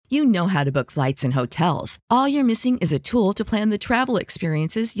You know how to book flights and hotels. All you're missing is a tool to plan the travel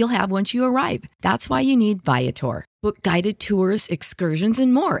experiences you'll have once you arrive. That's why you need Viator. Book guided tours, excursions,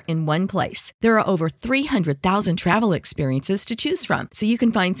 and more in one place. There are over 300,000 travel experiences to choose from, so you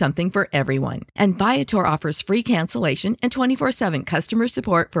can find something for everyone. And Viator offers free cancellation and 24/7 customer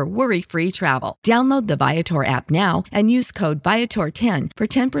support for worry-free travel. Download the Viator app now and use code Viator10 for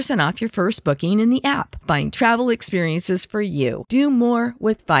 10% off your first booking in the app. Find travel experiences for you. Do more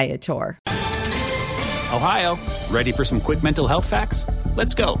with Viator. Ohio, ready for some quick mental health facts?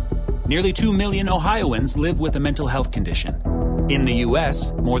 Let's go. Nearly 2 million Ohioans live with a mental health condition. In the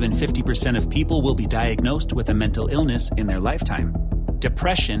U.S., more than 50% of people will be diagnosed with a mental illness in their lifetime.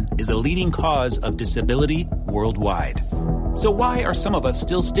 Depression is a leading cause of disability worldwide. So why are some of us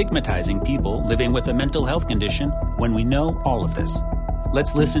still stigmatizing people living with a mental health condition when we know all of this?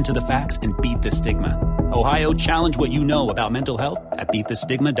 Let's listen to the facts and beat the stigma. Ohio, challenge what you know about mental health at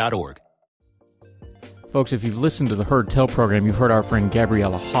beatthestigma.org. Folks, if you've listened to the Heard Tell program, you've heard our friend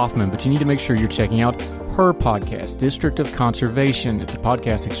Gabriella Hoffman, but you need to make sure you're checking out her podcast, District of Conservation. It's a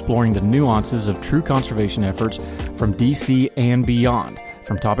podcast exploring the nuances of true conservation efforts from D.C. and beyond.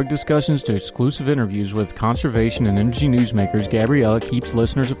 From topic discussions to exclusive interviews with conservation and energy newsmakers, Gabriella keeps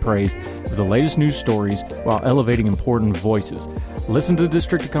listeners appraised of the latest news stories while elevating important voices. Listen to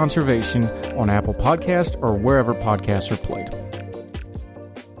District of Conservation on Apple Podcasts or wherever podcasts are played.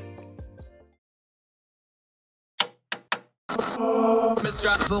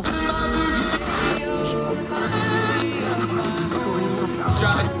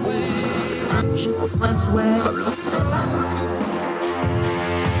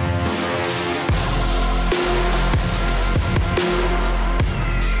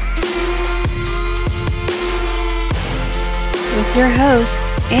 With your host,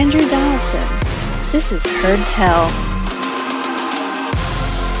 Andrew Donaldson. This is Heard Tell.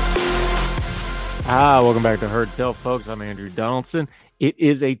 Welcome back to Heard Tell, folks. I'm Andrew Donaldson. It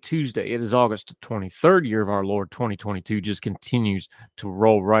is a Tuesday. It is August 23rd, year of our Lord 2022. Just continues to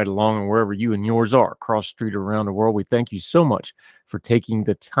roll right along, and wherever you and yours are, across the street or around the world, we thank you so much for taking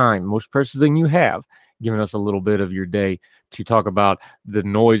the time, most precious thing you have, giving us a little bit of your day to talk about the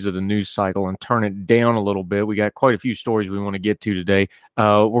noise of the news cycle and turn it down a little bit. We got quite a few stories we want to get to today.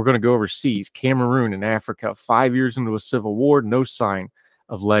 We're going to go overseas. Cameroon and Africa, 5 years into a civil war, no sign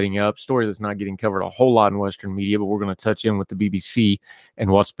of letting up. Story that's not getting covered a whole lot in Western media, but we're going to touch in with the BBC and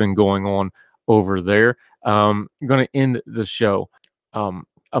what's been going on over there. I'm going to end the show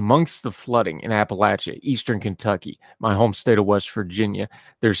amongst the flooding in Appalachia, Eastern Kentucky, my home state of West Virginia.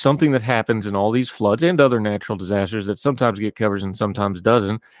 There's something that happens in all these floods and other natural disasters that sometimes get covered and sometimes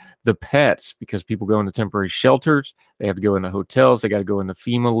doesn't. The pets, because people go into temporary shelters, they have to go into hotels, they got to go into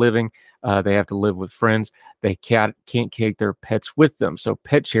FEMA living, they have to live with friends, they can't take their pets with them. So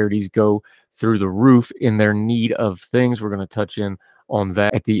pet charities go through the roof in their need of things. We're going to touch in on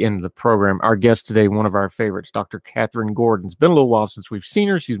that at the end of the program. Our guest today, one of our favorites, Dr. Catherine Gordon. It's been a little while since we've seen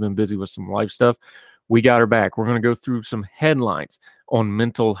her. She's been busy with some life stuff. We got her back. We're going to go through some headlines on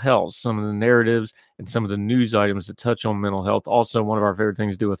mental health, some of the narratives and some of the news items that touch on mental health. Also, one of our favorite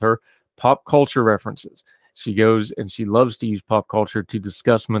things to do with her, pop culture references. She goes and she loves to use pop culture to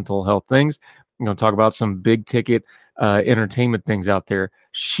discuss mental health things. I'm going to talk about some big ticket entertainment things out there.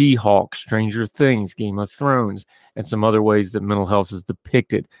 She-Hulk, Stranger Things, Game of Thrones, and some other ways that mental health is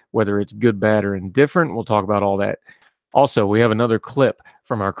depicted, whether it's good, bad, or indifferent. We'll talk about all that. Also, we have another clip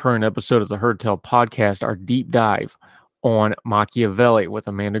from our current episode of the Heard Tell podcast, our deep dive on Machiavelli with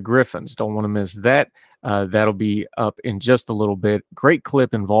Amanda Griffins. Don't want to miss that. That'll be up in just a little bit. Great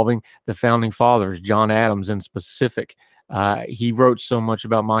clip involving the founding fathers, John Adams in specific. He wrote so much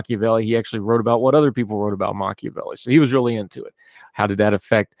about Machiavelli. He actually wrote about what other people wrote about Machiavelli. So he was really into it. How did that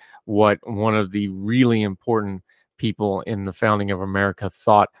affect what one of the really important people in the founding of America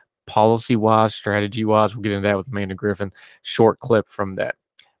thought policy-wise, strategy-wise? We'll get into that with Amanda Griffin. Short clip from that.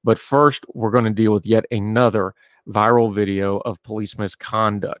 But first, we're going to deal with yet another viral video of police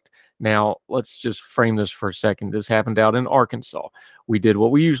misconduct. Now, let's just frame this for a second. This happened out in Arkansas. We did what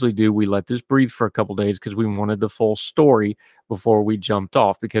we usually do. We let this breathe for a couple days because we wanted the full story before we jumped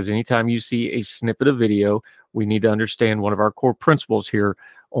off. Because anytime you see a snippet of video, we need to understand one of our core principles here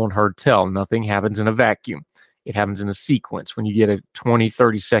on Heard Tell. Nothing happens in a vacuum. It happens in a sequence. When you get a 20,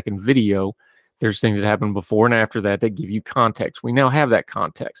 30-second video, there's things that happen before and after that that give you context. We now have that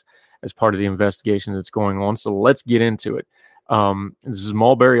context as part of the investigation that's going on. So let's get into it. This is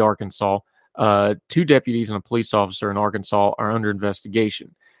Mulberry, Arkansas. 2 deputies and a police officer in Arkansas are under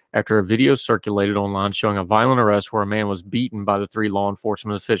investigation after a video circulated online showing a violent arrest where a man was beaten by the 3 law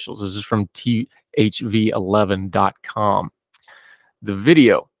enforcement officials. This is from THV11.com. The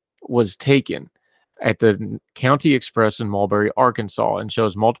video was taken at the County Express in Mulberry, Arkansas, and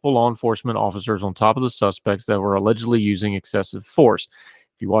shows multiple law enforcement officers on top of the suspects that were allegedly using excessive force.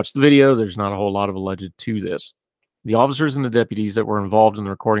 If you watch the video, there's not a whole lot of alleged to this. The officers and the deputies that were involved in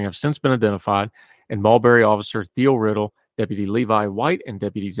the recording have since been identified, and Mulberry Officer Theo Riddle, Deputy Levi White, and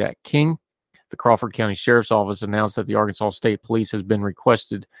Deputy Zach King. The Crawford County Sheriff's Office announced that the Arkansas State Police has been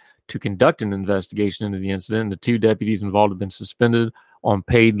requested to conduct an investigation into the incident, and the 2 deputies involved have been suspended on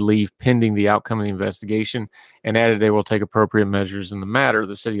paid leave pending the outcome of the investigation, and added they will take appropriate measures in the matter.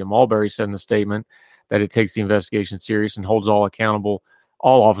 The city of Mulberry said in a statement that it takes the investigation serious and holds all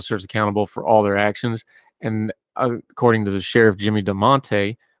officers accountable for all their actions. And according to the Sheriff Jimmy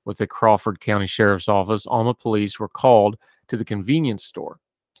DeMonte with the Crawford County Sheriff's Office, Alma police were called to the convenience store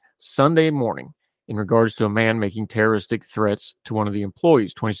Sunday morning in regards to a man making terroristic threats to one of the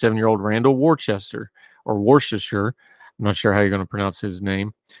employees, 27-year-old Randall Worcester, I'm not sure how you're going to pronounce his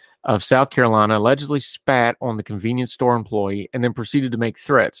name, of South Carolina, allegedly spat on the convenience store employee and then proceeded to make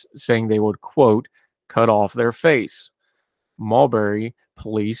threats, saying they would, quote, cut off their face. Mulberry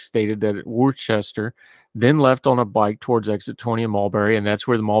police stated that Worcester then left on a bike towards exit 20 in Mulberry, and that's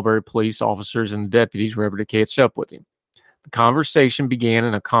where the Mulberry police officers and the deputies were able to catch up with him. The conversation began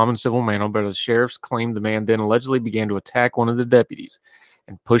in a common civil manner, but the sheriffs claimed the man then allegedly began to attack one of the deputies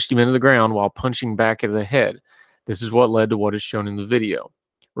and pushed him into the ground while punching back at the head. This is what led to what is shown in the video.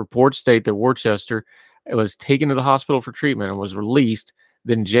 Reports state that Worcester was taken to the hospital for treatment and was released,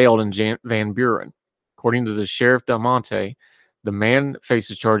 then jailed in Van Buren. According to the Sheriff DeMonte, the man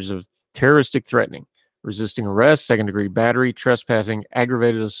faces charges of terroristic threatening, resisting arrest, second-degree battery, trespassing,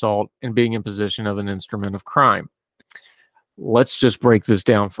 aggravated assault, and being in possession of an instrument of crime. Let's just break this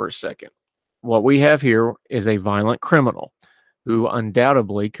down for a second. What we have here is a violent criminal who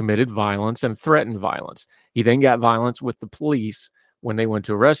undoubtedly committed violence and threatened violence. He then got violence with the police when they went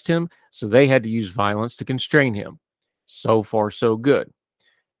to arrest him, so they had to use violence to constrain him. So far, so good.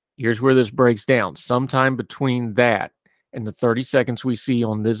 Here's where this breaks down. Sometime between that and the 30 seconds we see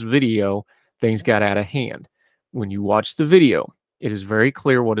on this video, things got out of hand. When you watch the video, it is very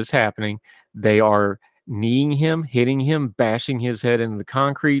clear what is happening. They are kneeing him, hitting him, bashing his head into the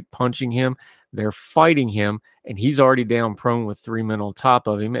concrete, punching him. They're fighting him, and he's already down prone with 3 men on top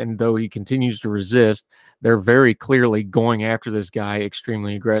of him. And though he continues to resist, they're very clearly going after this guy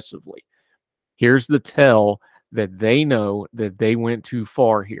extremely aggressively. Here's the tell that they know that they went too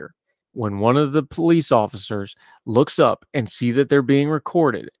far here. When one of the police officers looks up and see that they're being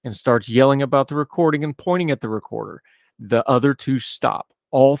recorded and starts yelling about the recording and pointing at the recorder, the other 2 stop.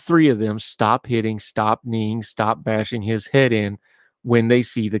 All 3 of them stop hitting, stop kneeing, stop bashing his head in when they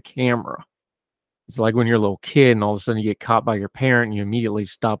see the camera. It's like when you're a little kid and all of a sudden you get caught by your parent and you immediately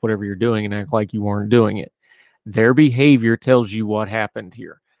stop whatever you're doing and act like you weren't doing it. Their behavior tells you what happened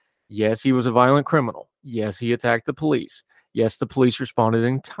here. Yes, he was a violent criminal. Yes, he attacked the police. Yes, the police responded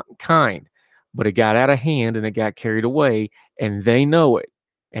in kind, but it got out of hand and it got carried away, and they know it.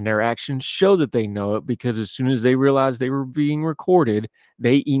 And their actions show that they know it, because as soon as they realized they were being recorded,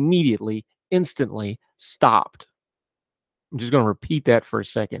 they immediately, instantly stopped. I'm just going to repeat that for a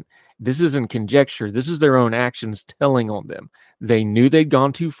second. This isn't conjecture. This is their own actions telling on them. They knew they'd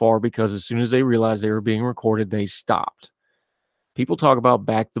gone too far, because as soon as they realized they were being recorded, they stopped. People talk about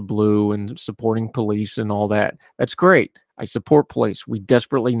back the blue and supporting police and all that. That's great. I support police. We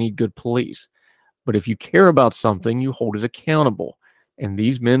desperately need good police. But if you care about something, you hold it accountable. And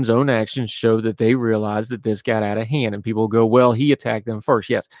these men's own actions show that they realized that this got out of hand. And people go, well, he attacked them first.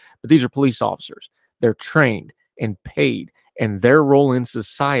 Yes, but these are police officers. They're trained and paid. And their role in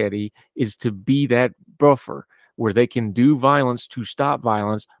society is to be that buffer where they can do violence to stop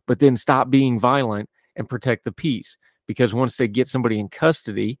violence, but then stop being violent and protect the peace. Because once they get somebody in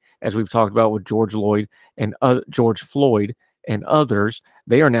custody, as we've talked about with George Floyd and others,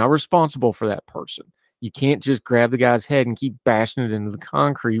 they are now responsible for that person. You can't just grab the guy's head and keep bashing it into the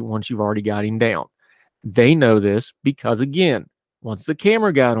concrete once you've already got him down. They know this because, again, once the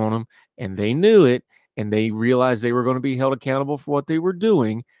camera got on them and they knew it and they realized they were going to be held accountable for what they were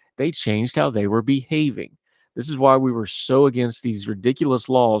doing, they changed how they were behaving. This is why we were so against these ridiculous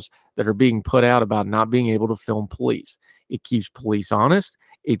laws that are being put out about not being able to film police. It keeps police honest.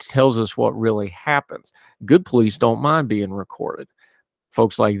 It tells us what really happens. Good police don't mind being recorded.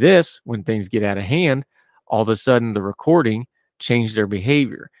 Folks like this, when things get out of hand, all of a sudden the recording changed their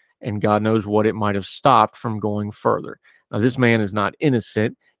behavior, and God knows what it might have stopped from going further. Now, this man is not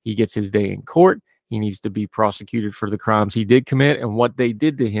innocent. He gets his day in court. He needs to be prosecuted for the crimes he did commit, and what they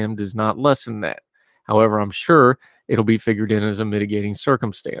did to him does not lessen that. However, I'm sure it'll be figured in as a mitigating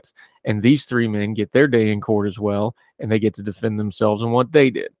circumstance. And these 3 men get their day in court as well, and they get to defend themselves on what they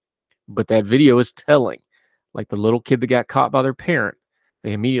did. But that video is telling. Like the little kid that got caught by their parent,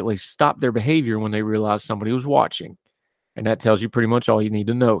 they immediately stopped their behavior when they realized somebody was watching. And that tells you pretty much all you need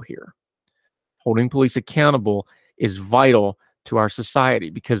to know here. Holding police accountable is vital to our society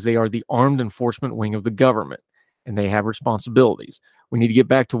because they are the armed enforcement wing of the government and they have responsibilities. We need to get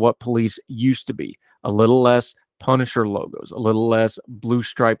back to what police used to be. A little less Punisher logos, a little less blue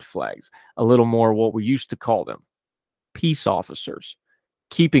striped flags, a little more what we used to call them. Peace officers,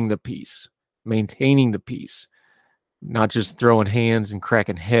 keeping the peace, maintaining the peace, not just throwing hands and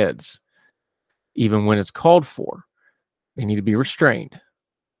cracking heads, even when it's called for. They need to be restrained.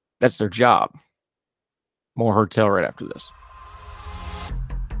 That's their job. More Heard Tell right after this.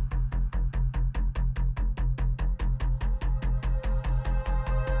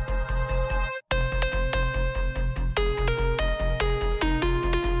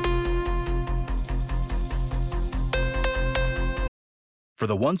 For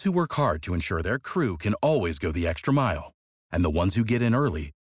the ones who work hard to ensure their crew can always go the extra mile, and the ones who get in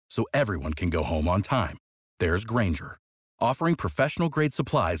early so everyone can go home on time, there's Grainger, offering professional-grade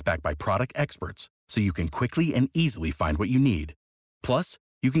supplies backed by product experts so you can quickly and easily find what you need. Plus,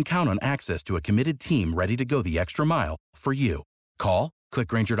 you can count on access to a committed team ready to go the extra mile for you. Call, click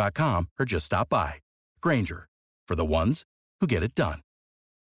Grainger.com, or just stop by. Grainger, for the ones who get it done.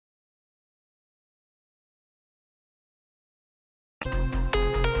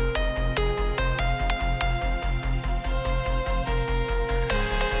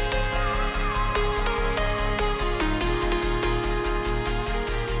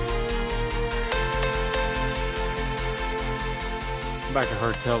 Back to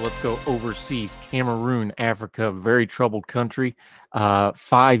Heard Tell. Let's go overseas. Cameroon, Africa, very troubled country.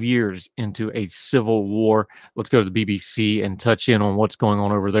 5 years into a civil war. Let's go to the BBC and touch in on what's going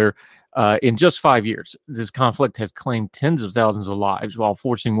on over there. In just 5 years, this conflict has claimed tens of thousands of lives while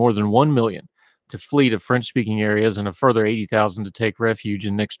forcing more than 1 million to flee to French-speaking areas and a further 80,000 to take refuge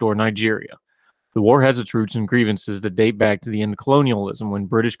in next-door Nigeria. The war has its roots in grievances that date back to the end of colonialism when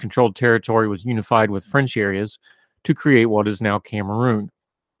British-controlled territory was unified with French areas to create what is now Cameroon.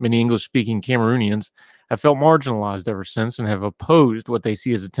 Many English-speaking Cameroonians have felt marginalized ever since and have opposed what they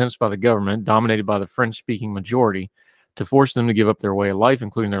see as attempts by the government, dominated by the French-speaking majority, to force them to give up their way of life,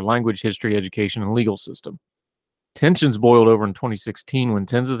 including their language, history, education, and legal system. Tensions boiled over in 2016 when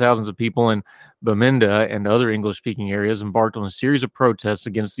tens of thousands of people in Bamenda and other English-speaking areas embarked on a series of protests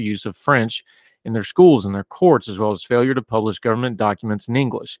against the use of French in their schools and their courts, as well as failure to publish government documents in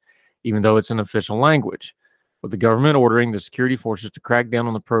English, even though it's an official language. With the government ordering the security forces to crack down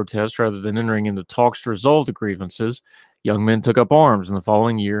on the protests rather than entering into talks to resolve the grievances, young men took up arms in the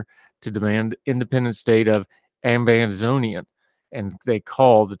following year to demand independent state of Ambazonia, and they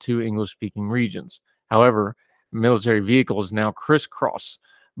called the two English-speaking regions. However, military vehicles now crisscross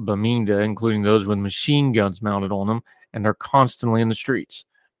Bamenda, including those with machine guns mounted on them, and they're constantly in the streets.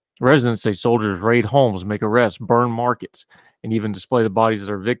 Residents say soldiers raid homes, make arrests, burn markets, and even display the bodies of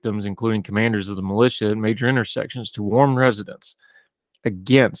their victims, including commanders of the militia at major intersections, to warn residents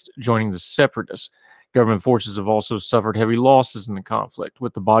against joining the separatists. Government forces have also suffered heavy losses in the conflict,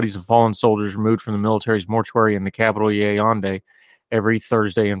 with the bodies of fallen soldiers removed from the military's mortuary in the capital Yaoundé every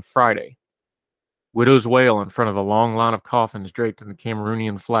Thursday and Friday. Widows wail in front of a long line of coffins draped in the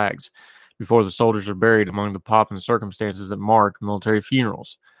Cameroonian flags before the soldiers are buried among the pomp and circumstances that mark military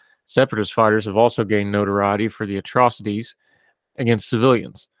funerals. Separatist fighters have also gained notoriety for the atrocities against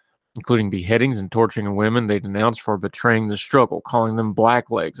civilians, including beheadings and torturing of women they denounce for betraying the struggle, calling them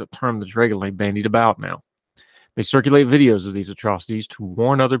blacklegs, a term that's regularly bandied about now. They circulate videos of these atrocities to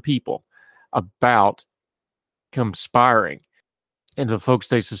warn other people about conspiring and the folks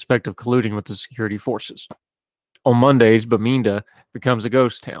they suspect of colluding with the security forces. On Mondays, Bamenda becomes a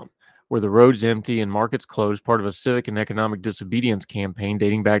ghost town, where the roads empty and markets closed, part of a civic and economic disobedience campaign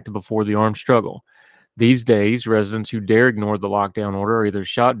dating back to before the armed struggle. These days, residents who dare ignore the lockdown order are either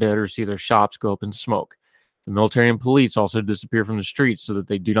shot dead or see their shops go up in smoke. The military and police also disappear from the streets so that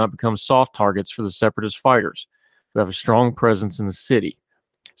they do not become soft targets for the separatist fighters, who have a strong presence in the city.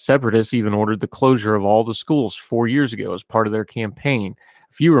 Separatists even ordered the closure of all the schools 4 years ago as part of their campaign.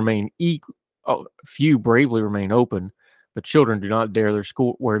 Few bravely remain open, but children do not dare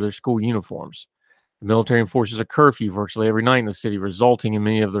wear their school uniforms. The military enforces a curfew virtually every night in the city, resulting in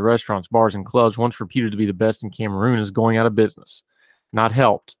many of the restaurants, bars, and clubs once reputed to be the best in Cameroon is going out of business, not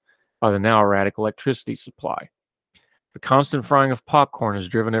helped by the now erratic electricity supply. The constant frying of popcorn has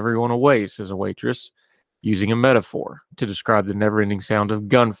driven everyone away, says a waitress, using a metaphor to describe the never-ending sound of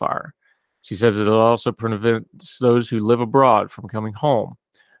gunfire. She says it also prevents those who live abroad from coming home.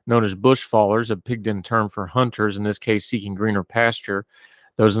 Known as bushfallers, a pig-in term for hunters, in this case seeking greener pasture,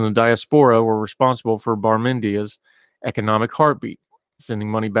 Those in the diaspora were responsible for Barmendia's economic heartbeat, sending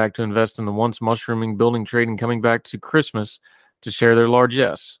money back to invest in the once mushrooming building trade and coming back to Christmas to share their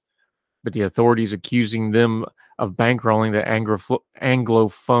largesse. But the authorities accusing them of bankrolling the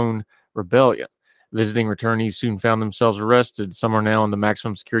Anglophone rebellion. Visiting returnees soon found themselves arrested. Some are now in the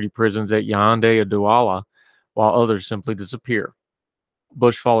maximum security prisons at Yaoundé and Douala, while others simply disappear.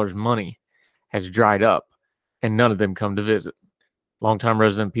 Bush followers' money has dried up, and none of them come to visit. Longtime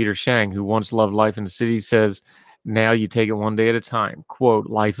resident Peter Shang, who once loved life in the city, says, now you take it one day at a time. Quote,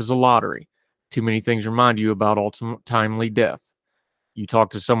 life is a lottery. Too many things remind you about ultimate timely death. You talk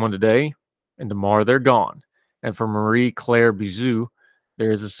to someone today, and tomorrow they're gone. And for Marie-Claire Bizou,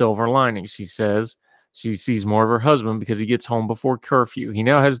 there is a silver lining. She says she sees more of her husband because he gets home before curfew. He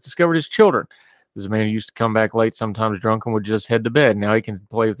now has discovered his children. This is a man who used to come back late, sometimes drunk, and would just head to bed. Now he can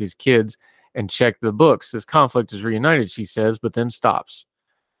play with his kids and check the books. This conflict is reunited, she says, but then stops.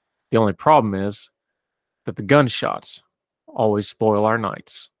 The only problem is that the gunshots always spoil our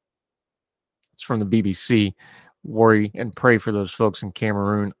nights. It's from the BBC. Worry and pray for those folks in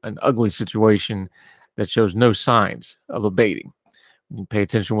Cameroon, an ugly situation that shows no signs of abating. You pay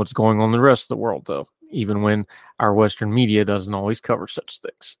attention to what's going on in the rest of the world, though, even when our Western media doesn't always cover such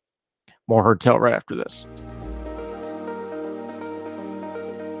things. More Heard Tell right after this.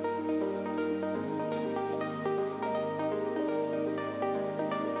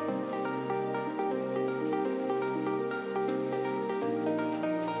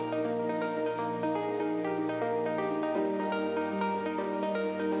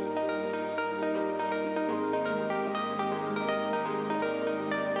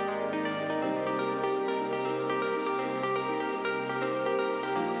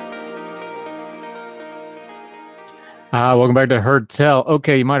 Welcome back to Heard Tell.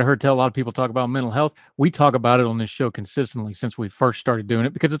 Okay, you might have heard tell a lot of people talk about mental health. We talk about it on this show consistently since we first started doing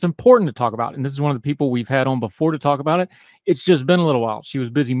it because it's important to talk about. And this is one of the people we've had on before to talk about it. It's just been a little while. She was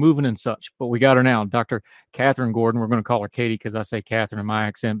busy moving and such, but we got her now. Dr. Catherine Gordon. We're going to call her Katie because I say Catherine in my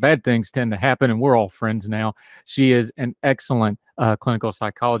accent. Bad things tend to happen, and we're all friends now. She is an excellent clinical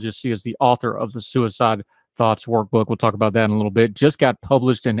psychologist. She is the author of the Suicide Thoughts Workbook. We'll talk about that in a little bit. Just got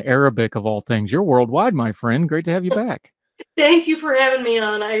published in Arabic, of all things. You're worldwide, my friend. Great to have you back. Thank you for having me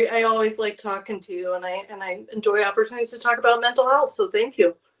on. I always like talking to you, and I enjoy opportunities to talk about mental health. So thank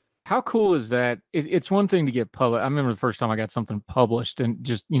you. How cool is that? It's one thing to get published. I remember the first time I got something published, and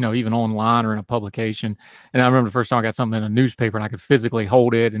just, even online or in a publication. And I remember the first time I got something in a newspaper and I could physically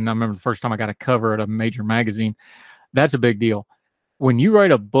hold it. And I remember the first time I got a cover at a major magazine. That's a big deal. When you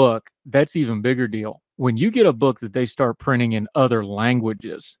write a book, that's even bigger deal. When you get a book that they start printing in other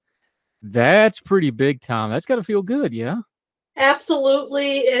languages, that's pretty big time. That's got to feel good, yeah?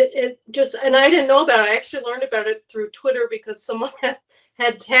 Absolutely. It just, and I didn't know about it. I actually learned about it through Twitter because someone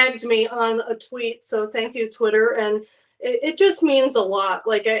had tagged me on a tweet. So thank you, Twitter. And it just means a lot.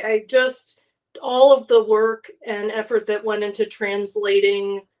 Like I just, all of the work and effort that went into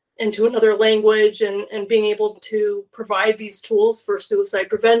translating into another language and being able to provide these tools for suicide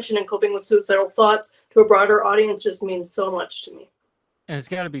prevention and coping with suicidal thoughts to a broader audience just means so much to me. And it's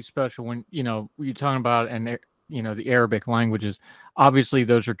got to be special when, you're talking about, and the Arabic languages. Obviously,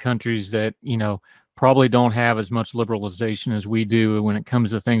 those are countries that, probably don't have as much liberalization as we do when it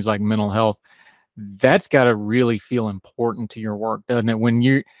comes to things like mental health. That's got to really feel important to your work, doesn't it? When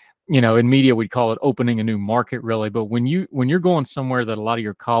you, in media, we'd call it opening a new market, really. But when you're going somewhere that a lot of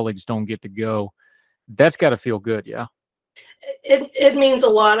your colleagues don't get to go, that's got to feel good, yeah? It means a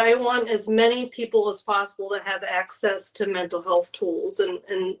lot. I want as many people as possible to have access to mental health tools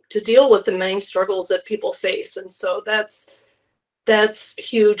and to deal with the many struggles that people face. And so that's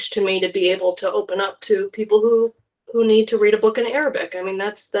huge to me, to be able to open up to people who need to read a book in Arabic. I mean,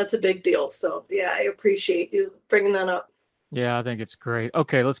 that's a big deal. So yeah, I appreciate you bringing that up. Yeah, I think it's great.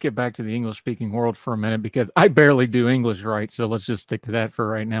 Okay, let's get back to the English-speaking world for a minute because I barely do English right, so let's just stick to that for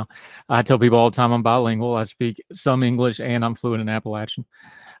right now. I tell people all the time I'm bilingual. I speak some English, and I'm fluent in Appalachian.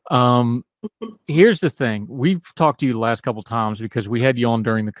 Here's the thing. We've talked to you the last couple times because we had you on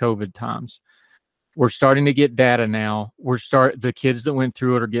during the COVID times. We're starting to get data now. The kids that went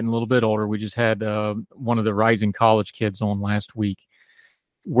through it are getting a little bit older. We just had one of the rising college kids on last week.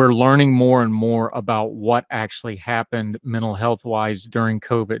 We're learning more and more about what actually happened mental health wise during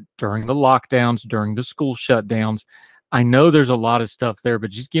COVID, during the lockdowns, during the school shutdowns. I know there's a lot of stuff there,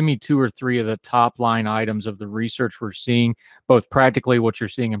 but just give me 2 or 3 of the top line items of the research we're seeing, both practically what you're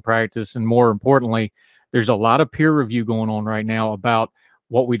seeing in practice, and more importantly, there's a lot of peer review going on right now about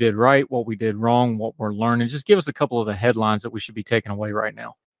what we did right, what we did wrong, what we're learning. Just give us a couple of the headlines that we should be taking away right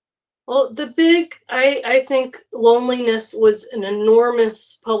now. Well, I think loneliness was an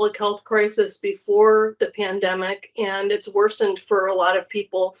enormous public health crisis before the pandemic, and it's worsened for a lot of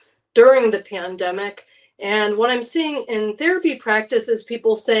people during the pandemic. And what I'm seeing in therapy practice is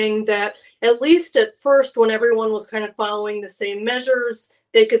people saying that at least at first, when everyone was kind of following the same measures,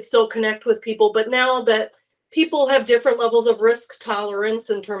 they could still connect with people. But now that people have different levels of risk tolerance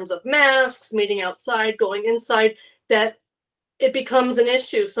in terms of masks, meeting outside, going inside, that it becomes an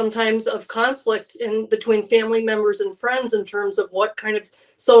issue sometimes of conflict in between family members and friends in terms of what kind of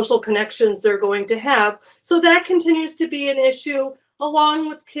social connections they're going to have. So that continues to be an issue, along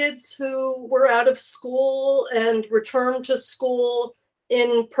with kids who were out of school and returned to school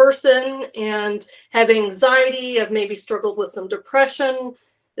in person and have anxiety, have maybe struggled with some depression,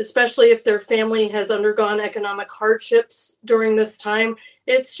 especially if their family has undergone economic hardships during this time.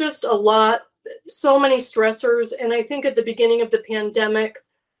 It's just a lot. So many stressors. And I think at the beginning of the pandemic,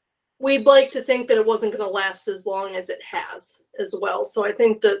 we'd like to think that it wasn't going to last as long as it has as well. So I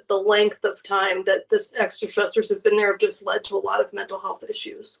think that the length of time that this extra stressors have been there have just led to a lot of mental health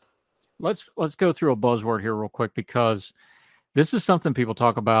issues. Let's go through a buzzword here real quick, because this is something people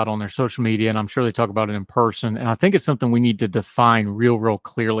talk about on their social media, and I'm sure they talk about it in person. And I think it's something we need to define real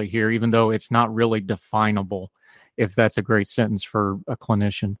clearly here, even though it's not really definable, if that's a great sentence for a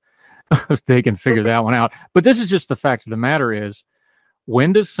clinician. They can figure that one out. But this is just the fact of the matter is,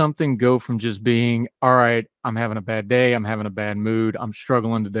 when does something go from just being, all right, I'm having a bad day, I'm having a bad mood, I'm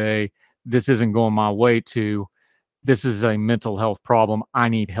struggling today, this isn't going my way, to this is a mental health problem, I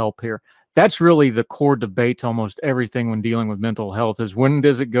need help here? That's really the core debate to almost everything when dealing with mental health, is when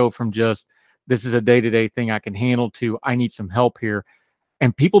does it go from just, this is a day-to-day thing I can handle, to I need some help here?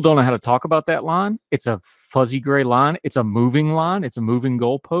 And people don't know how to talk about that line. It's a fuzzy gray line. It's a moving line. It's a moving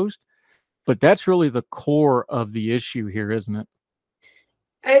goalpost. But that's really the core of the issue here, isn't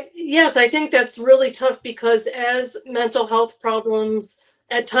it? Yes, I think that's really tough, because as mental health problems,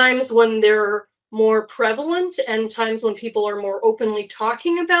 at times when they're more prevalent and times when people are more openly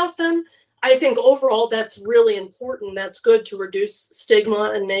talking about them, I think overall that's really important. That's good to reduce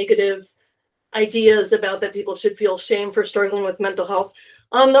stigma and negative ideas about that people should feel shame for struggling with mental health.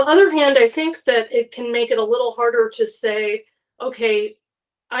 On the other hand, I think that it can make it a little harder to say, okay,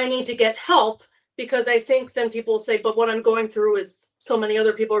 I need to get help, because I think then people say, but what I'm going through is so many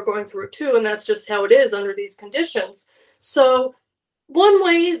other people are going through it too, and that's just how it is under these conditions. So one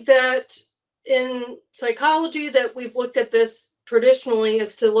way that in psychology that we've looked at this traditionally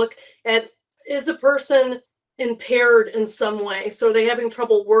is to look at, is a person impaired in some way? So are they having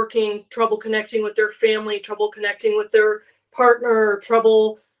trouble working, trouble connecting with their family, trouble connecting with their partner,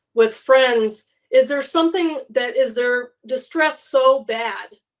 trouble with friends? Is there something that, is their distress so bad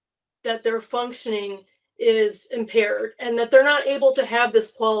that their functioning is impaired and that they're not able to have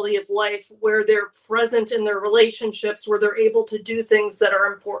this quality of life where they're present in their relationships, where they're able to do things that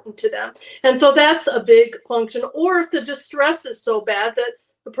are important to them? And so that's a big function. Or if the distress is so bad that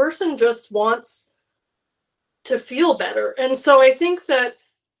the person just wants to feel better. And so I think that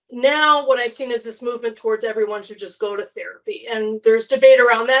now what I've seen is this movement towards everyone should just go to therapy. And there's debate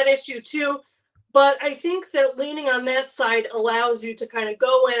around that issue too. But I think that leaning on that side allows you to kind of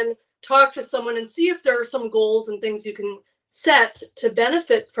go in, talk to someone, and see if there are some goals and things you can set to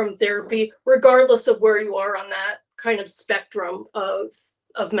benefit from therapy, regardless of where you are on that kind of spectrum of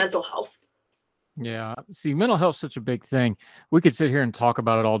mental health. Yeah. See, mental health is such a big thing. We could sit here and talk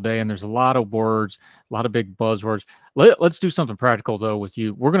about it all day, and there's a lot of words, a lot of big buzzwords. Let's do something practical, though, with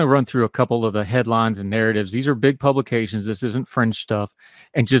you. We're going to run through a couple of the headlines and narratives. These are big publications. This isn't fringe stuff,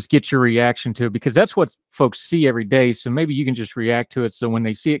 and just get your reaction to it, because that's what folks see every day. So maybe you can just react to it. So when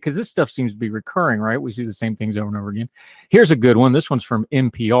they see it, because this stuff seems to be recurring, right? We see the same things over and over again. Here's a good one. This one's from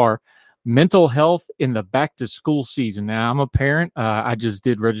NPR. Mental health in the back to school season. Now, I'm a parent. I just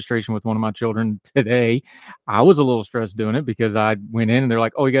did registration with one of my children today. I was a little stressed doing it because I went in and they're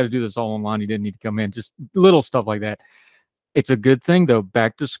like, oh, you got to do this all online. You didn't need to come in. Just little stuff like that. It's a good thing, though.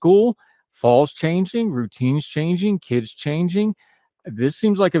 Back to school, fall's changing, routines changing, kids changing. This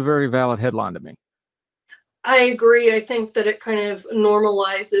seems like a very valid headline to me. I agree. I think that it kind of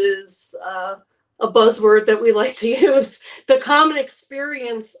normalizes a buzzword that we like to use, the common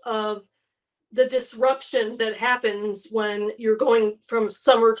experience of the disruption that happens when you're going from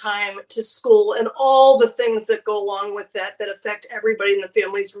summertime to school and all the things that go along with that affect everybody in the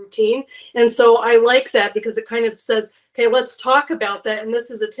family's routine. And so I like that, because it kind of says, okay, let's talk about that. And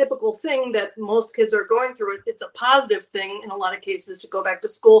this is a typical thing that most kids are going through. It's a positive thing in a lot of cases to go back to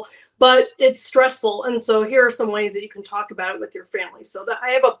school, but it's stressful. And so here are some ways that you can talk about it with your family. So that I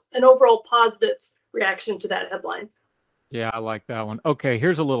have an overall positive reaction to that headline. Yeah, I like that one. Okay,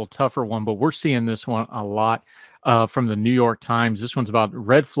 here's a little tougher one, but we're seeing this one a lot from the New York Times. This one's about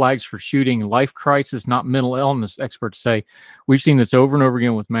red flags for shooting, life crisis, not mental illness, experts say. We've seen this over and over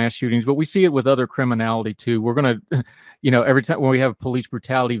again with mass shootings, but we see it with other criminality too. We're going to, every time when we have police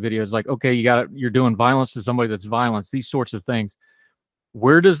brutality videos, like, okay, you're doing violence to somebody that's violence, these sorts of things.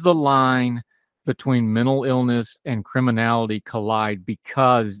 Where does the line between mental illness and criminality collide?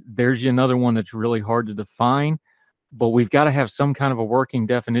 Because there's another one that's really hard to define, but we've got to have some kind of a working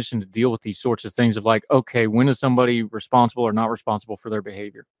definition to deal with these sorts of things of like, okay, when is somebody responsible or not responsible for their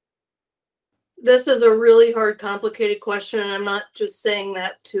behavior? This is a really hard, complicated question, and I'm not just saying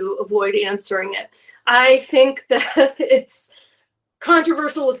that to avoid answering it. I think that it's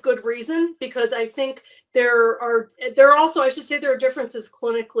controversial with good reason, because I think there are also, I should say, there are differences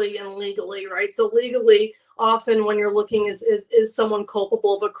clinically and legally, right? So legally, often when you're looking, is someone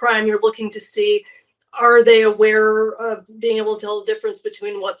culpable of a crime, you're looking to see, are they aware of being able to tell the difference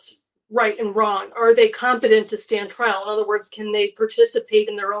between what's right and wrong? Are they competent to stand trial? In other words, can they participate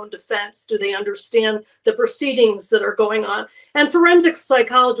in their own defense? Do they understand the proceedings that are going on? And forensic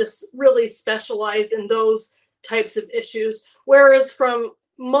psychologists really specialize in those types of issues. Whereas from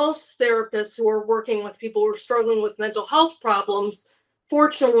most therapists who are working with people who are struggling with mental health problems,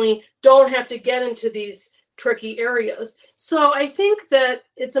 fortunately, don't have to get into these tricky areas. So I think that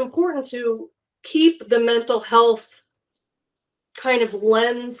it's important to keep the mental health kind of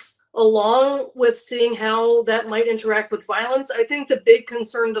lens along with seeing how that might interact with violence. I think the big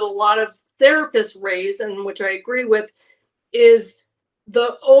concern that a lot of therapists raise, and which I agree with, is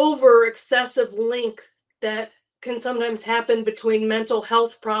the over excessive link that can sometimes happen between mental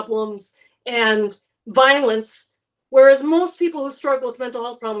health problems and violence. Whereas most people who struggle with mental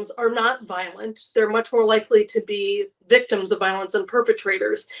health problems are not violent. They're much more likely to be victims of violence and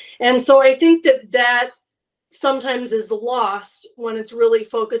perpetrators. And so I think that sometimes is lost when it's really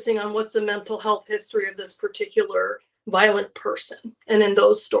focusing on what's the mental health history of this particular violent person and in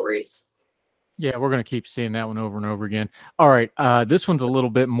those stories. Yeah, we're going to keep seeing that one over and over again. All right, this one's a little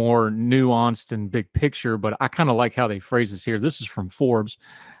bit more nuanced and big picture, but I kind of like how they phrase this here. This is from Forbes.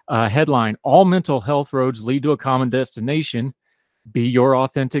 Headline, all mental health roads lead to a common destination. Be your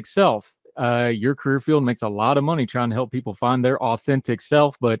authentic self. Your career field makes a lot of money trying to help people find their authentic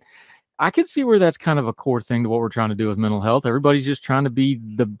self, but I can see where that's kind of a core thing to what we're trying to do with mental health. Everybody's just trying to be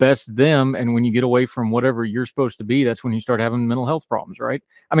the best them. And when you get away from whatever you're supposed to be, that's when you start having mental health problems, right?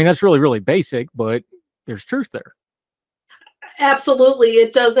 I mean, that's really, really basic, but there's truth there. Absolutely.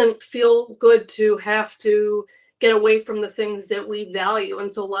 It doesn't feel good to have to get away from the things that we value.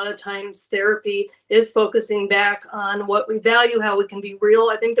 And so a lot of times therapy is focusing back on what we value, how we can be real.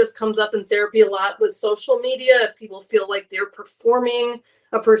 I think this comes up in therapy a lot with social media. If people feel like they're performing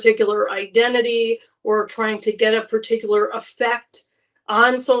a particular identity or trying to get a particular effect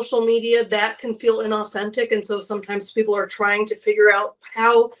on social media, that can feel inauthentic. And so sometimes people are trying to figure out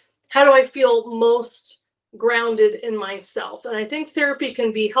how do I feel most grounded in myself? And I think therapy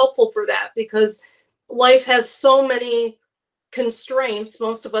can be helpful for that, because life has so many constraints.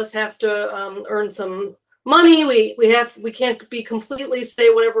 Most of us have to earn some money. We can't be completely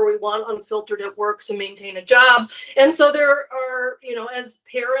say whatever we want unfiltered at work to maintain a job. And so there are, as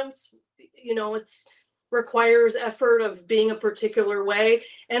parents, it's requires effort of being a particular way.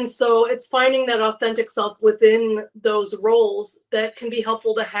 And so it's finding that authentic self within those roles that can be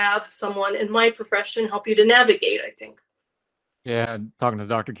helpful to have someone in my profession help you to navigate, I think. Yeah, talking to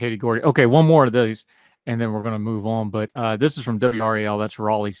Dr. Katie Gordy. Okay, one more of these, and then we're going to move on. But this is from WRAL, that's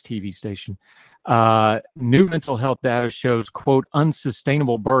Raleigh's TV station. New mental health data shows, quote,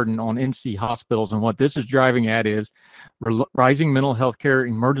 unsustainable burden on NC hospitals. And what this is driving at is rising mental health care,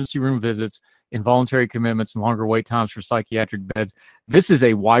 emergency room visits, involuntary commitments, and longer wait times for psychiatric beds. This is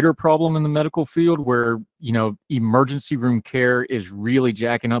a wider problem in the medical field where, emergency room care is really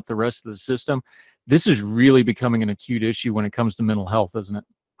jacking up the rest of the system. This is really becoming an acute issue when it comes to mental health, isn't it?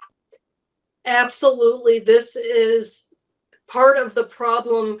 Absolutely. This is part of the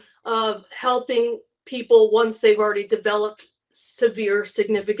problem of helping people once they've already developed severe,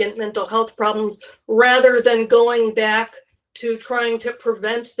 significant mental health problems, rather than going back to trying to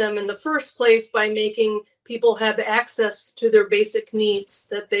prevent them in the first place by making people have access to their basic needs,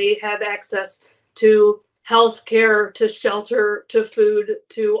 that they have access to health care, to shelter, to food,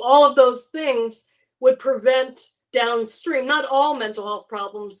 to all of those things would prevent downstream, not all mental health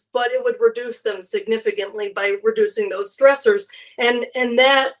problems, but it would reduce them significantly by reducing those stressors. And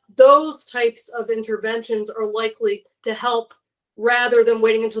that those types of interventions are likely to help rather than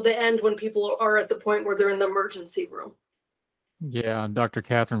waiting until the end when people are at the point where they're in the emergency room. Yeah, Dr.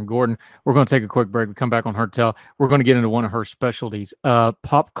 Catherine Gordon. We're going to take a quick break. We come back on Her Tell. We're going to get into one of her specialties,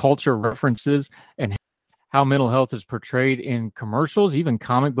 pop culture references and how mental health is portrayed in commercials, even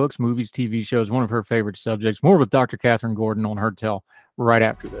comic books, movies, TV shows. One of her favorite subjects. More with Dr. Catherine Gordon on Her Tell right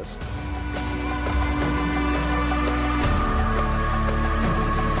after this.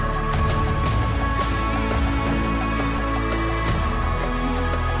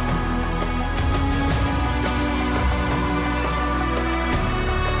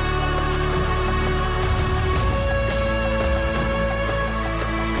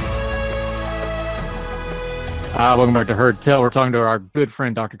 Welcome back to Her Tell. We're talking to our good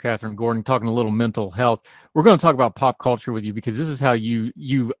friend, Dr. Catherine Gordon, talking a little mental health. We're going to talk about pop culture with you because this is how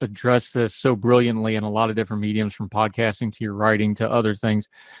you address this so brilliantly in a lot of different mediums, from podcasting to your writing to other things.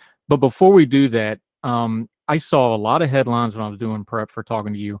 But before we do that, I saw a lot of headlines when I was doing prep for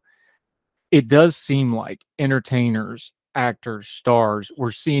talking to you. It does seem like entertainers, actors, stars,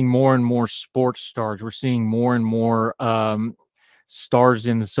 we're seeing more and more sports stars. We're seeing more and more stars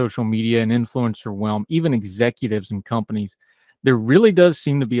in the social media and influencer realm, even executives and companies. There really does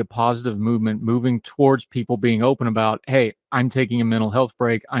seem to be a positive movement moving towards people being open about, hey, I'm taking a mental health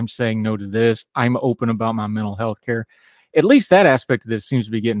break. I'm saying no to this. I'm open about my mental health care. At least that aspect of this seems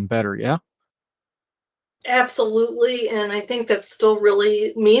to be getting better. Yeah. Absolutely. And I think that's still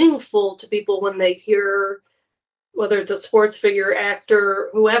really meaningful to people when they hear, whether it's a sports figure, actor,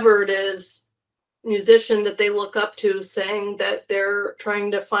 whoever it is, musician that they look up to, saying that they're trying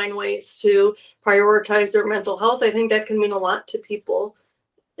to find ways to prioritize their mental health. I think that can mean a lot to people.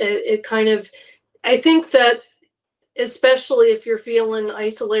 It kind of, I think that especially if you're feeling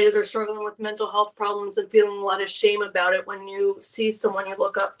isolated or struggling with mental health problems and feeling a lot of shame about it, when you see someone you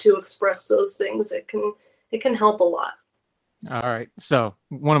look up to express those things, it can help a lot. All right. So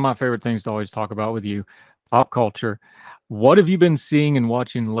one of my favorite things to always talk about with you, pop culture. What have you been seeing and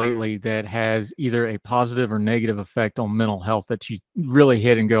watching lately that has either a positive or negative effect on mental health that you really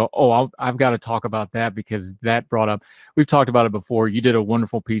hit and go, oh, I've got to talk about that because that brought up, we've talked about it before. You did a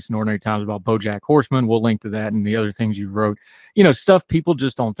wonderful piece in Ordinary Times about BoJack Horseman. We'll link to that and the other things you wrote, stuff people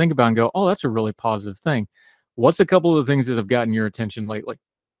just don't think about and go, oh, that's a really positive thing. What's a couple of the things that have gotten your attention lately?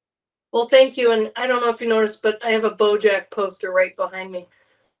 Well, thank you. And I don't know if you noticed, but I have a BoJack poster right behind me.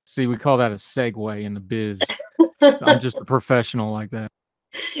 See, we call that a segue in the biz. I'm just a professional like that.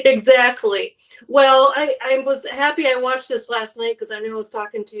 Exactly. Well, I was happy I watched this last night because I knew I was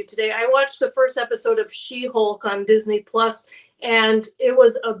talking to you today. I watched the first episode of She-Hulk on Disney Plus, and it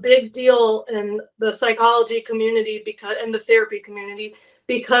was a big deal in the psychology community and the therapy community,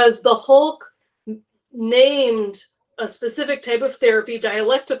 because the Hulk named a specific type of therapy,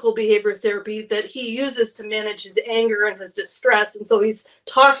 dialectical behavior therapy, that he uses to manage his anger and his distress. And so he's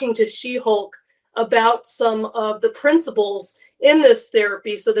talking to She-Hulk about some of the principles in this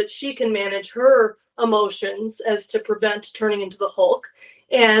therapy so that she can manage her emotions as to prevent turning into the Hulk.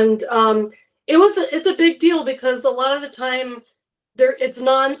 And it's a big deal because a lot of the time it's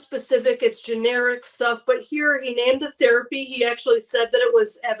non-specific, it's generic stuff. But here he named the therapy. He actually said that it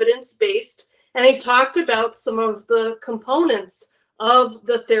was evidence-based. And he talked about some of the components of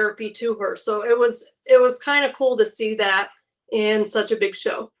the therapy to her. So it was kind of cool to see that in such a big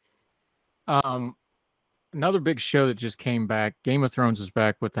show. Another big show that just came back, Game of Thrones is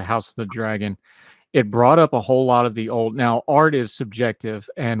back with the House of the Dragon. It brought up a whole lot of the old. Now, art is subjective,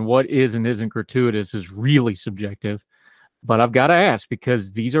 and what is and isn't gratuitous is really subjective. But I've got to ask,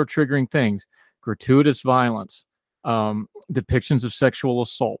 because these are triggering things: gratuitous violence, depictions of sexual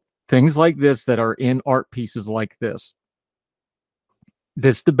assault, things like this that are in art pieces like this.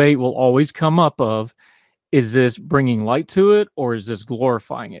 This debate will always come up of, is this bringing light to it or is this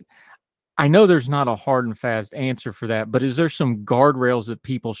glorifying it? I know there's not a hard and fast answer for that, but is there some guardrails that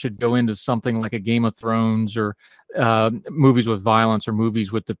people should go into something like a Game of Thrones or movies with violence or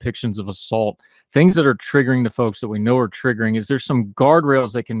movies with depictions of assault, things that are triggering the folks that we know are triggering? Is there some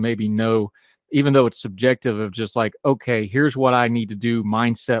guardrails they can maybe know, even though it's subjective, of just like, okay, here's what I need to do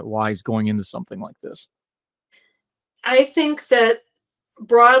mindset wise going into something like this? I think that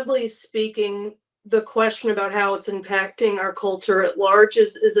broadly speaking, the question about how it's impacting our culture at large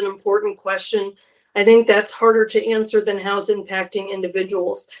is an important question. I think that's harder to answer than how it's impacting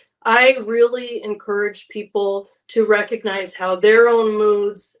individuals. I really encourage people to recognize how their own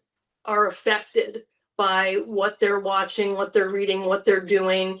moods are affected by what they're watching, what they're reading, what they're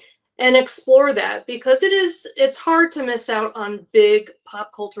doing, and explore that, because it's hard to miss out on big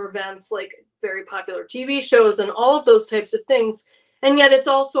pop culture events like very popular TV shows and all of those types of things. And yet it's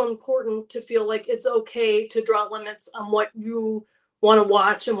also important to feel like it's okay to draw limits on what you want to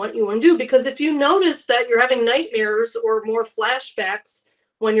watch and what you want to do. Because if you notice that you're having nightmares or more flashbacks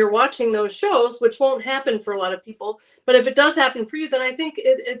when you're watching those shows, which won't happen for a lot of people, but if it does happen for you, then I think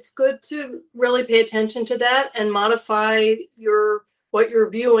it's good to really pay attention to that and modify what you're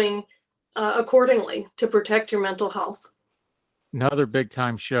viewing accordingly to protect your mental health. Another big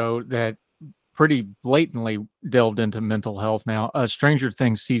time show that pretty blatantly delved into mental health now. Stranger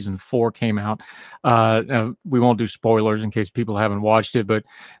Things season 4 came out. We won't do spoilers in case people haven't watched it, but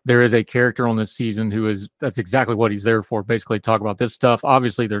there is a character on this season that's exactly what he's there for, basically talk about this stuff.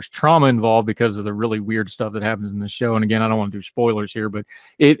 Obviously there's trauma involved because of the really weird stuff that happens in the show. And again, I don't want to do spoilers here, but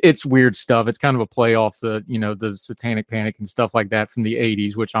it's weird stuff. It's kind of a play off the Satanic Panic and stuff like that from the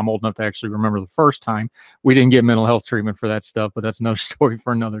 80s, which I'm old enough to actually remember the first time. We didn't get mental health treatment for that stuff, but that's another story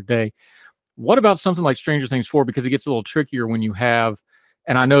for another day. What about something like Stranger Things 4? Because it gets a little trickier when you have,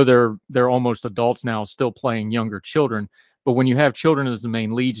 and I know they're almost adults now, still playing younger children, but when you have children as the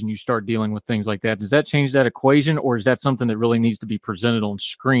main leads and you start dealing with things like that, does that change that equation, or is that something that really needs to be presented on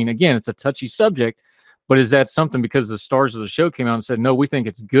screen? Again, it's a touchy subject, but is that something, because the stars of the show came out and said, no, we think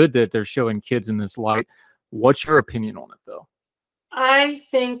it's good that they're showing kids in this light. What's your opinion on it, though? I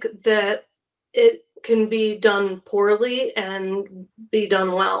think that it can be done poorly and be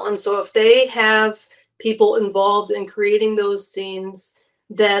done well. And so if they have people involved in creating those scenes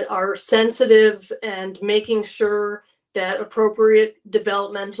that are sensitive and making sure that appropriate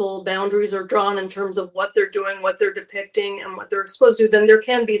developmental boundaries are drawn in terms of what they're doing, what they're depicting, and what they're exposed to, then there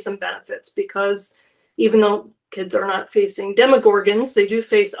can be some benefits, because even though kids are not facing demogorgons, they do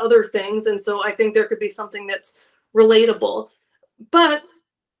face other things. And so I think there could be something that's relatable. But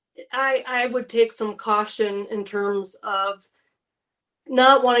I would take some caution in terms of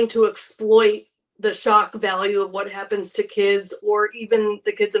not wanting to exploit the shock value of what happens to kids, or even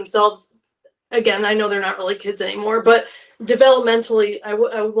the kids themselves. Again, I know they're not really kids anymore, but developmentally, I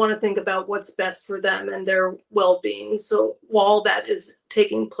would want to think about what's best for them and their well-being. So while that is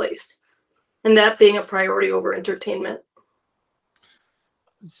taking place, and that being a priority over entertainment.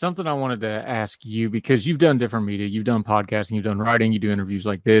 Something I wanted to ask you, because you've done different media, you've done podcasting, you've done writing, you do interviews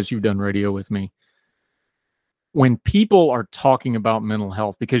like this, you've done radio with me. When people are talking about mental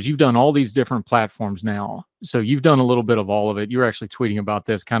health, because you've done all these different platforms now, so you've done a little bit of all of it. You're actually tweeting about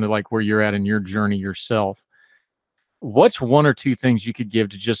this, kind of like where you're at in your journey yourself. What's one or two things you could give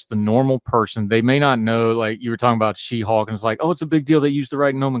to just the normal person? They may not know, like you were talking about She-Hulk, and it's like, oh, it's a big deal they use the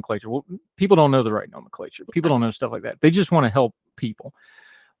right nomenclature. Well, people don't know the right nomenclature. People don't know stuff like that. They just want to help people.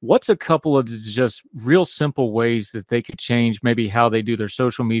 What's a couple of just real simple ways that they could change maybe how they do their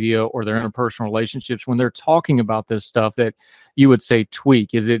social media or their interpersonal relationships when they're talking about this stuff that you would say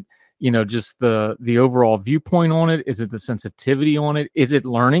tweak? Is it, just the overall viewpoint on it? Is it the sensitivity on it? Is it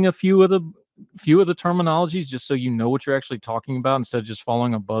learning a few of the terminologies just so you know what you're actually talking about instead of just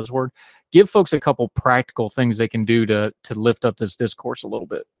following a buzzword? Give folks a couple practical things they can do to lift up this discourse a little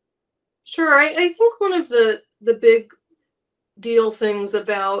bit. Sure. I think one of the big deal things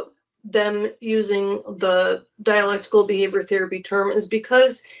about them using the dialectical behavior therapy term is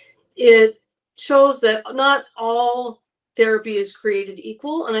because it shows that not all therapy is created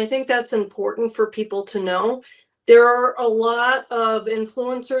equal. And I think that's important for people to know. There are a lot of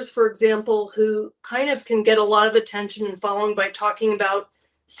influencers, for example, who kind of can get a lot of attention and following by talking about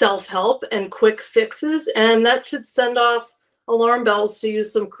self-help and quick fixes. And that should send off alarm bells to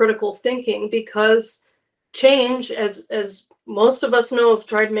use some critical thinking, because change, as most of us know, have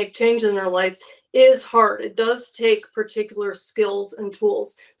tried to make change in their life, is hard. It does take particular skills and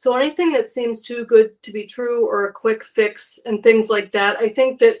tools. So anything that seems too good to be true, or a quick fix and things like that, I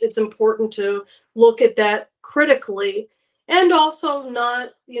think that it's important to look at that critically, and also not,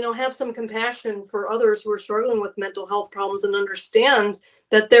 have some compassion for others who are struggling with mental health problems, and understand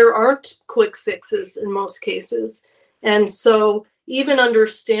that there aren't quick fixes in most cases. And so even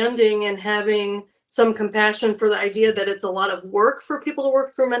understanding and having some compassion for the idea that it's a lot of work for people to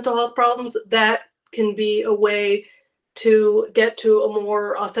work through mental health problems, that can be a way to get to a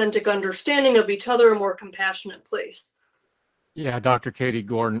more authentic understanding of each other, a more compassionate place. Yeah, Dr. Katie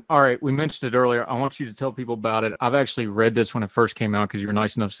Gordon. All right, we mentioned it earlier. I want you to tell people about it. I've actually read this when it first came out, because you were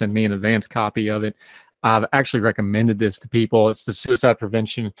nice enough to send me an advanced copy of it. I've actually recommended this to people. It's the Suicide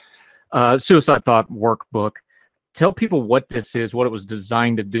Prevention, Suicide Thought Workbook. Tell people what this is, what it was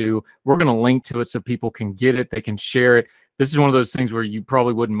designed to do. We're going to link to it so people can get it. They can share it. This is one of those things where you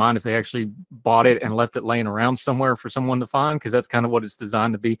probably wouldn't mind if they actually bought it and left it laying around somewhere for someone to find, because that's kind of what it's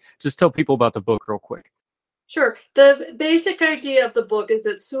designed to be. Just tell people about the book real quick. Sure. The basic idea of the book is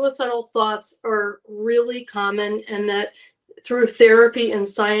that suicidal thoughts are really common, and that through therapy and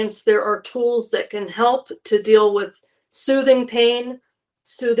science, there are tools that can help to deal with soothing pain,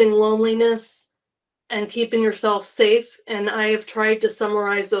 soothing loneliness, and keeping yourself safe. And I have tried to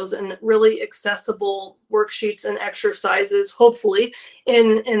summarize those in really accessible worksheets and exercises, hopefully,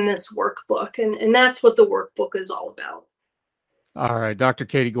 in this workbook. And that's what the workbook is all about. All right, Dr.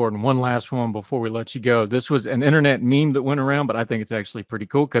 Katie Gordon, one last one before we let you go. This was an internet meme that went around, but I think it's actually pretty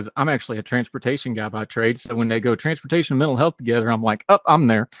cool because I'm actually a transportation guy by trade. So when they go transportation and mental health together, I'm like, oh, I'm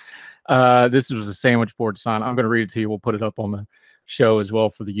there. This was a sandwich board sign. I'm going to read it to you. We'll put it up on the show as well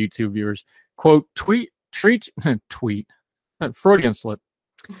for the YouTube viewers. Quote, tweet, Freudian slip.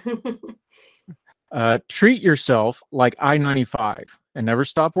 Treat yourself like I-95 and never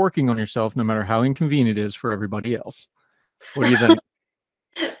stop working on yourself, no matter how inconvenient it is for everybody else. What do you think?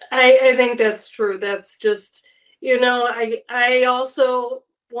 I think that's true. That's just, I also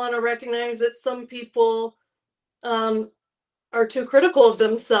want to recognize that some people are too critical of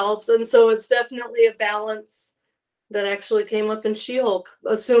themselves. And so it's definitely a balance that actually came up in She-Hulk.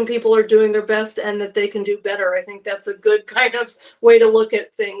 Assume people are doing their best and that they can do better. I think that's a good kind of way to look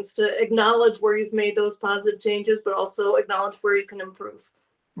at things, to acknowledge where you've made those positive changes, but also acknowledge where you can improve.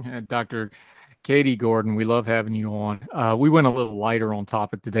 Dr. Katie Gordon, we love having you on. We went a little lighter on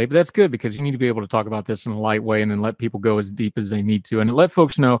topic today, but that's good because you need to be able to talk about this in a light way and then let people go as deep as they need to. And let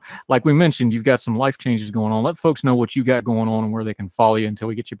folks know, like we mentioned, you've got some life changes going on. Let folks know what you got going on and where they can follow you until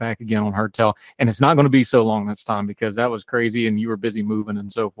we get you back again on Heard Tell. And it's not going to be so long this time because that was crazy and you were busy moving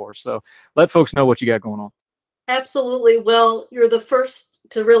and so forth. So let folks know what you got going on. Absolutely. Well, you're the first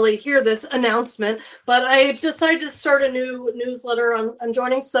to really hear this announcement, but I've decided to start a new newsletter. I'm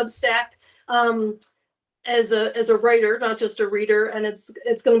joining Substack. As a writer, not just a reader, and it's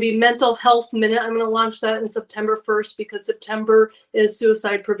going to be Mental Health Minute. I'm going to launch that in September 1st because September is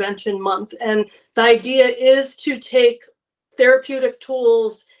Suicide Prevention Month, and the idea is to take therapeutic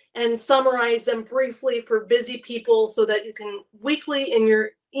tools and summarize them briefly for busy people so that you can weekly in your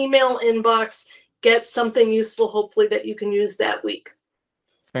email inbox get something useful, hopefully, that you can use that week.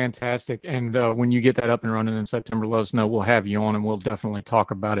 Fantastic. And when you get that up and running in September, let us know. We'll have you on and we'll definitely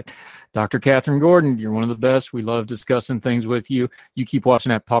talk about it. Dr. Catherine Gordon, you're one of the best. We love discussing things with you. You keep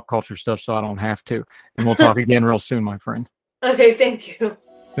watching that pop culture stuff so I don't have to. And we'll talk again real soon, my friend. Okay, thank you.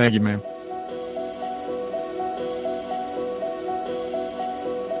 Thank you, ma'am.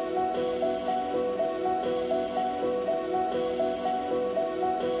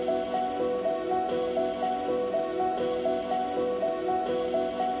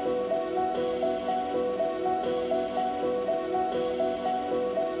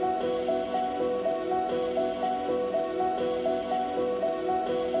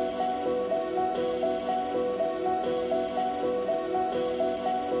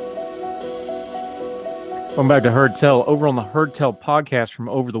 Welcome back to Heard Tell. Over on the Heard Tell podcast from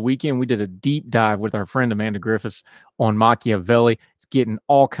over the weekend, we did a deep dive with our friend Amanda Griffiths on Machiavelli. It's getting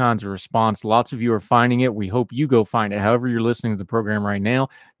all kinds of response. Lots of you are finding it. We hope you go find it. However you're listening to the program right now,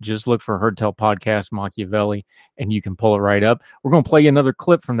 just look for Heard Tell podcast Machiavelli, and you can pull it right up. We're going to play you another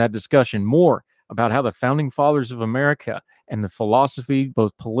clip from that discussion, more about how the founding fathers of America and the philosophy,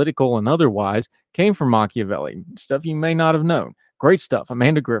 both political and otherwise, came from Machiavelli. Stuff you may not have known. Great stuff.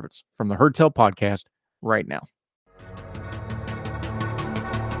 Amanda Griffiths from the Heard Tell podcast right now.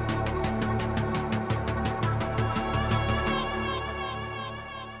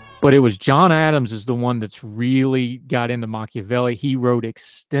 But it was John Adams is the one that's really got into Machiavelli. He wrote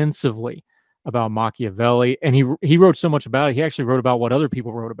extensively about Machiavelli, and he wrote so much about it. He actually wrote about what other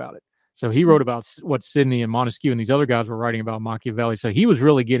people wrote about it. So he wrote about what Sidney and Montesquieu and these other guys were writing about Machiavelli. So he was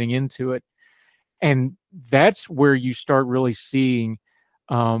really getting into it. And that's where you start really seeing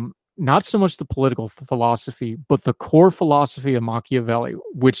not so much the political philosophy, but the core philosophy of Machiavelli,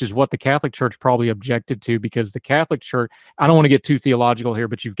 which is what the Catholic Church probably objected to, because the Catholic Church, I don't want to get too theological here,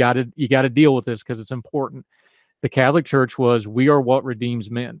 but you got to deal with this because it's important. The Catholic Church was, we are what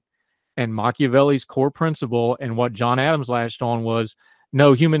redeems men. And Machiavelli's core principle and what John Adams latched on was,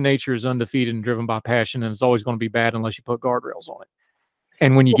 no, human nature is undefeated and driven by passion, and it's always going to be bad unless you put guardrails on it.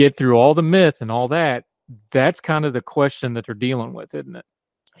 And when you get through all the myth and all that, that's kind of the question that they're dealing with, isn't it?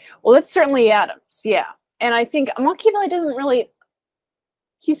 Well, that's certainly Adams, yeah. And I think Machiavelli doesn't really,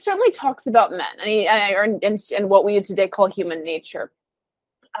 he certainly talks about men and what we today call human nature.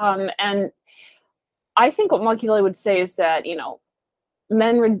 And I think what Machiavelli would say is that,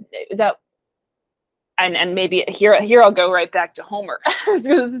 men and maybe here I'll go right back to Homer.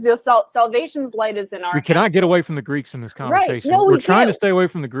 Salvation's light is in our We cannot get away from the Greeks in this conversation. Right. No, We're trying to stay away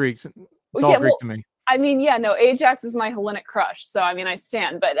from the Greeks. It's all Greek to me. I mean, yeah, no, Ajax is my Hellenic crush, so I mean, I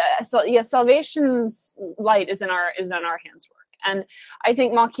stand. But salvation's light is in our hands work, And I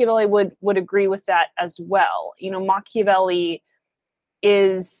think Machiavelli would agree with that as well. Machiavelli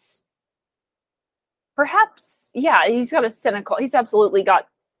is perhaps, he's absolutely got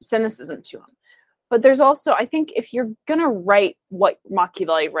cynicism to him. But there's also, I think, if you're going to write what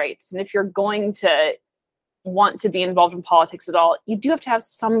Machiavelli writes, and if you're going to want to be involved in politics at all, you do have to have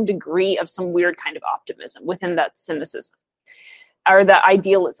some degree of some weird kind of optimism within that cynicism, or that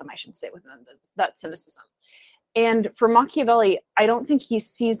idealism, I should say, within that cynicism. And for Machiavelli, I don't think he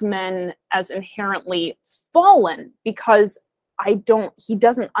sees men as inherently fallen, because he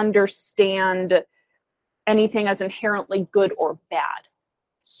doesn't understand anything as inherently good or bad.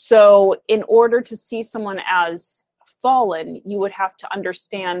 So in order to see someone as fallen, you would have to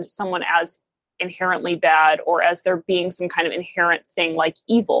understand someone as inherently bad, or as there being some kind of inherent thing like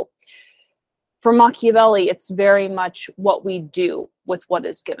evil. For Machiavelli, it's very much what we do with what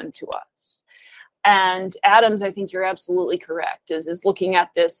is given to us. And Adams, I think you're absolutely correct, is looking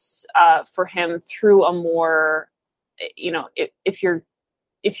at this for him through a more, if you're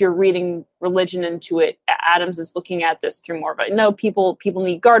reading religion into it, Adams is looking at this through more of a, no, people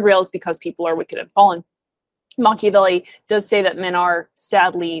need guardrails because people are wicked and fallen. Machiavelli does say that men are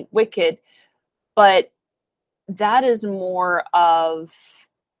sadly wicked, but that is more of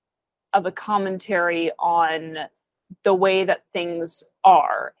a commentary on the way that things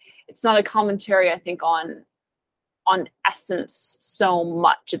are. It's not a commentary, I think, on essence so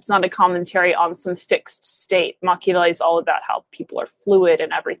much. It's not a commentary on some fixed state. Machiavelli is all about how people are fluid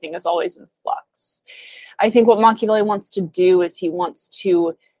and everything is always in flux. I think what Machiavelli wants to do is he wants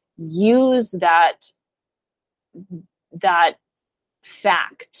to use that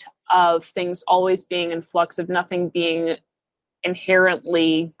fact of things always being in flux, of nothing being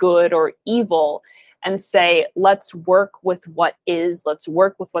inherently good or evil, and say, let's work with what is, let's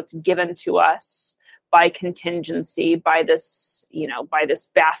work with what's given to us by contingency, by this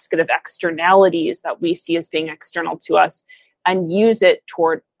basket of externalities that we see as being external to us, and use it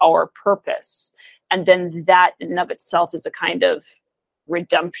toward our purpose. And then that in and of itself is a kind of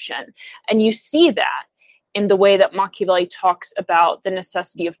redemption. And you see that in the way that Machiavelli talks about the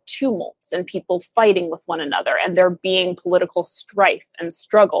necessity of tumults and people fighting with one another and there being political strife and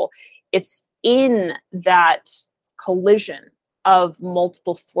struggle. It's in that collision of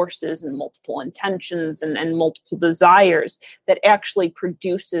multiple forces and multiple intentions and multiple desires that actually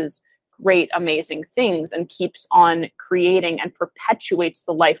produces great, amazing things and keeps on creating and perpetuates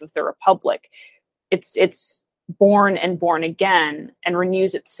the life of the Republic. It's born and born again and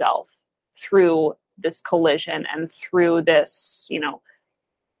renews itself through this collision and through this,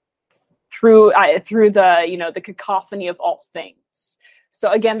 through the cacophony of all things.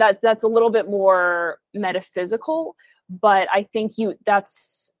 So again, that's a little bit more metaphysical, but I think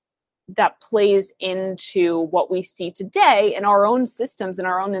that plays into what we see today in our own systems and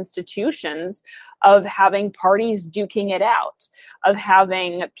our own institutions of having parties duking it out, of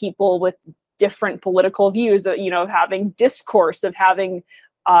having people with different political views, of having discourse, of having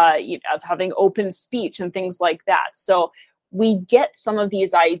open speech and things like that. So we get some of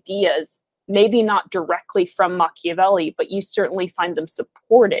these ideas, maybe not directly from Machiavelli, but you certainly find them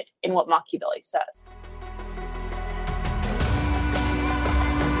supported in what Machiavelli says.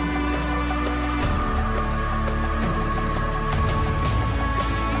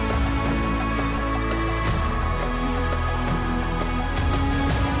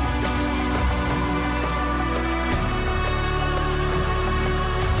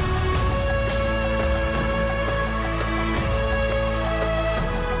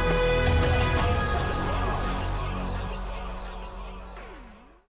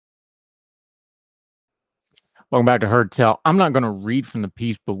 Welcome back to Heard Tell. I'm not going to read from the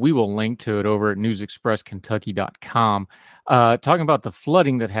piece, but we will link to it over at newsexpresskentucky.com. Talking about the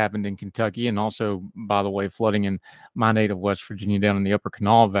flooding that happened in Kentucky, and also, by the way, flooding in my native West Virginia down in the Upper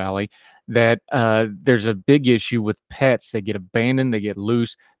Kanawha Valley, that there's a big issue with pets. They get abandoned, they get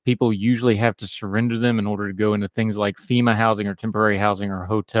loose. People usually have to surrender them in order to go into things like FEMA housing or temporary housing or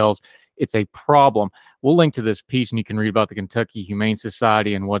hotels. It's a problem. We'll link to this piece, and you can read about the Kentucky Humane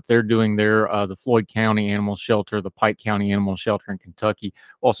Society and what they're doing there, the Floyd County Animal Shelter, the Pike County Animal Shelter in Kentucky.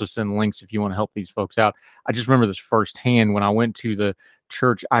 We'll also send links if you want to help these folks out. I just remember this firsthand when I went to the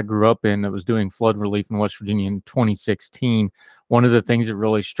church I grew up in that was doing flood relief in West Virginia in 2016. One of the things that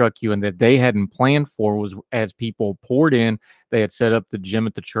really struck you and that they hadn't planned for was, as people poured in, they had set up the gym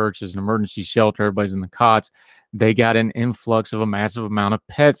at the church as an emergency shelter. Everybody's in the cots. They got an influx of a massive amount of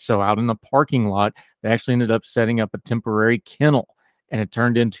pets. So out in the parking lot, they actually ended up setting up a temporary kennel, and it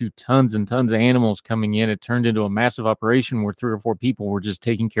turned into tons and tons of animals coming in. It turned into a massive operation where 3 or 4 people were just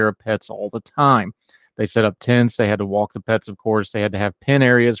taking care of pets all the time. They set up tents. They had to walk the pets, of course. They had to have pen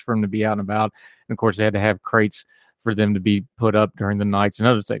areas for them to be out and about. And, of course, they had to have crates for them to be put up during the nights and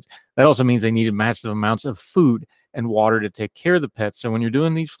other things. That also means they needed massive amounts of food and water to take care of the pets. So when you're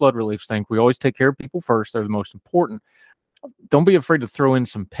doing these flood relief things, we always take care of people first. They're the most important. Don't be afraid to throw in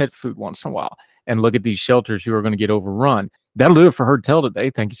some pet food once in a while and look at these shelters who are going to get overrun. That'll do it for Heard Tell today.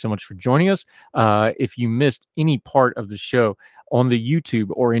 Thank you so much for joining us. If you missed any part of the show on the YouTube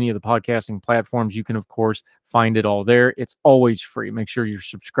or any of the podcasting platforms, you can, of course, find it all there. It's always free. Make sure you're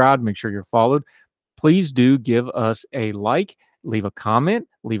subscribed. Make sure you're followed. Please do give us a like, leave a comment,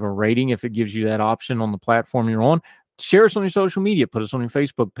 leave a rating if it gives you that option on the platform you're on. Share us on your social media. Put us on your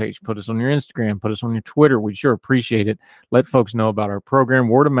Facebook page. Put us on your Instagram. Put us on your Twitter. We sure appreciate it. Let folks know about our program.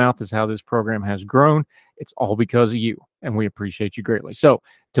 Word of mouth is how this program has grown. It's all because of you, and we appreciate you greatly. So,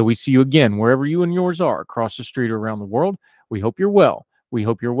 till we see you again, wherever you and yours are, across the street or around the world, we hope you're well. We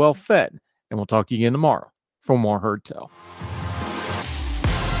hope you're well fed, and we'll talk to you again tomorrow for more Heard Tell.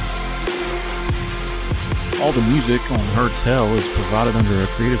 All the music on Heard Tell is provided under a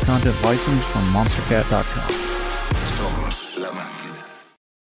Creative Content license from MonsterCat.com.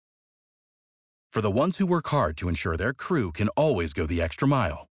 For the ones who work hard to ensure their crew can always go the extra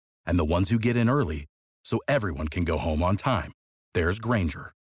mile, and the ones who get in early so everyone can go home on time, there's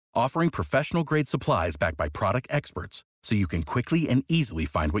Grainger, offering professional-grade supplies backed by product experts so you can quickly and easily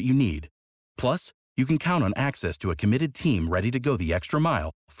find what you need. Plus, you can count on access to a committed team ready to go the extra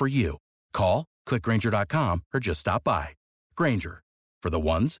mile for you. Call, click Grainger.com, or just stop by. Grainger, for the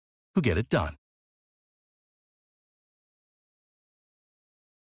ones who get it done.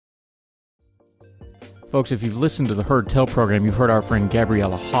 Folks, if you've listened to the Heard Tell program, you've heard our friend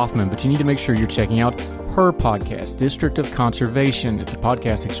Gabriella Hoffman, but you need to make sure you're checking out her podcast, District of Conservation. It's a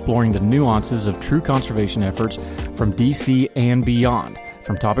podcast exploring the nuances of true conservation efforts from D.C. and beyond.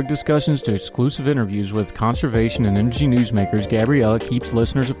 From topic discussions to exclusive interviews with conservation and energy newsmakers, Gabriella keeps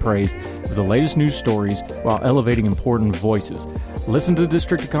listeners appraised of the latest news stories while elevating important voices. Listen to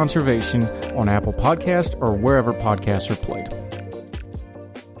District of Conservation on Apple Podcasts or wherever podcasts are played.